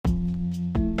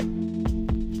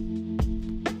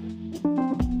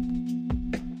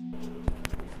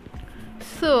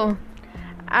So,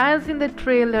 as in the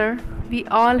trailer, we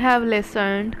all have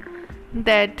listened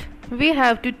that we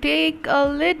have to take a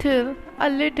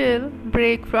little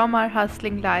break from our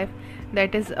hustling life.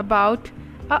 That is about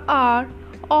an hour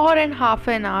or an half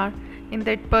an hour. In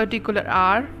that particular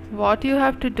hour, what you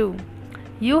have to do?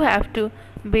 You have to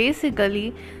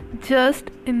basically just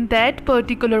in that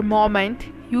particular moment,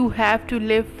 you have to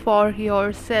live for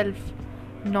yourself,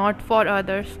 not for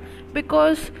others,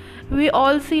 because we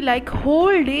all see like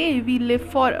whole day we live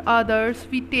for others,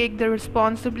 we take the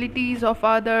responsibilities of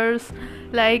others,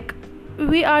 like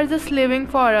we are just living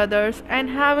for others and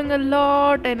having a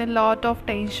lot of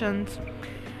tensions.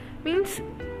 Means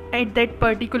at that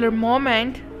particular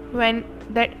moment, when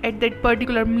that at that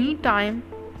particular me time,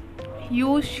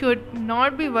 you should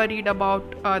not be worried about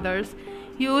others.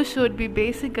 You should be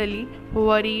basically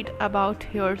worried about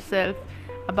yourself,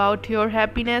 about your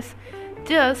happiness.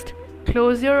 Just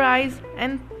close your eyes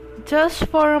and just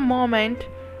for a moment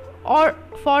or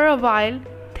for a while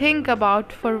think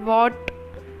about for what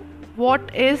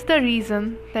is the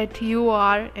reason that you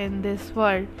are in this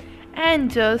world,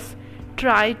 and just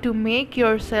try to make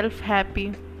yourself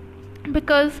happy.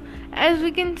 Because as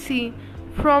we can see,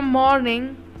 from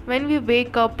morning when we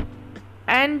wake up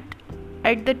and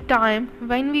at the time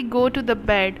when we go to the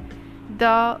bed,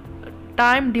 the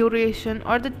time duration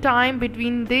or the time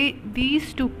between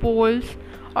these two poles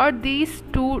or these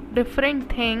two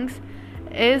different things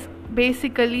is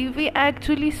basically we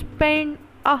actually spend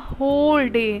a whole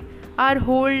day, our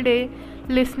whole day,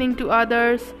 listening to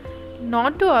others,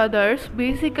 not to others,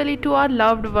 basically to our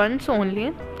loved ones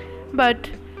only. But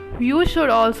you should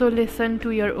also listen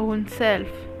to your own self,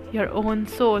 your own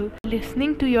soul.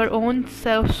 Listening to your own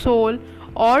self, soul,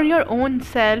 or your own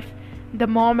self, the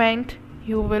moment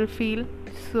you will feel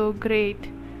so great.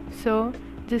 So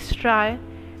just try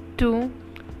to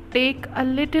take a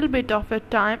little bit of your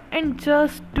time and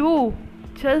just do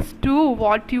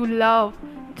what you love.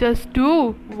 Just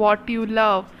do what you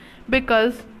love,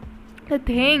 because the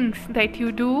things that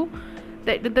you do,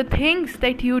 that the things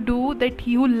that you do that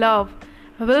you love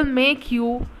will make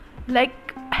you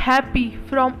like happy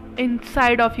from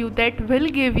inside of you, that will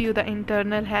give you the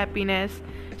internal happiness.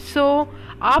 So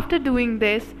after doing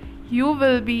this, you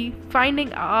will be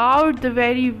finding out the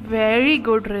very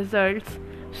good results.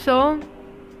 So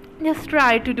just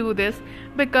try to do this,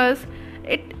 because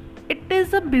it it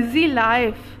is a busy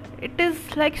life. It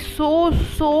is like so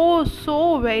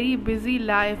very busy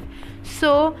life.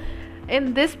 So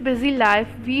in this busy life,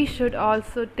 we should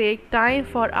also take time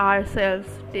for ourselves.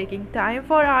 Taking time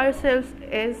for ourselves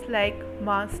is like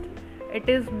must, it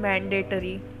is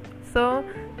mandatory. So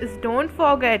just don't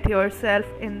forget yourself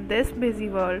in this busy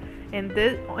world,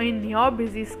 in your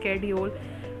busy schedule.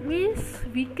 Means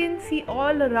we can see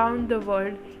all around the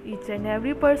world, each and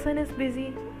every person is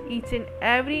busy, each and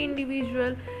every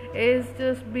individual is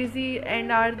just busy,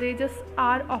 and they just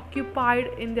are occupied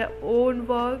in their own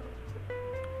work.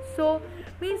 So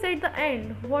means at the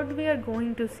end, what we are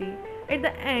going to see at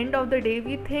the end of the day,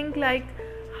 we think like,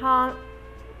 huh,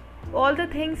 all the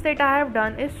things that I have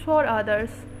done is for others,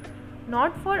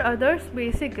 not for others,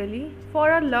 basically for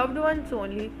our loved ones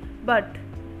only. But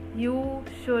you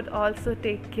should also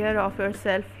take care of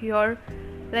yourself, your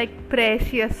like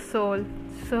precious soul.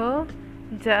 So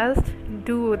just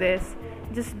do this,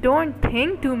 just don't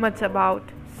think too much about.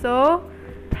 So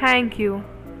thank you.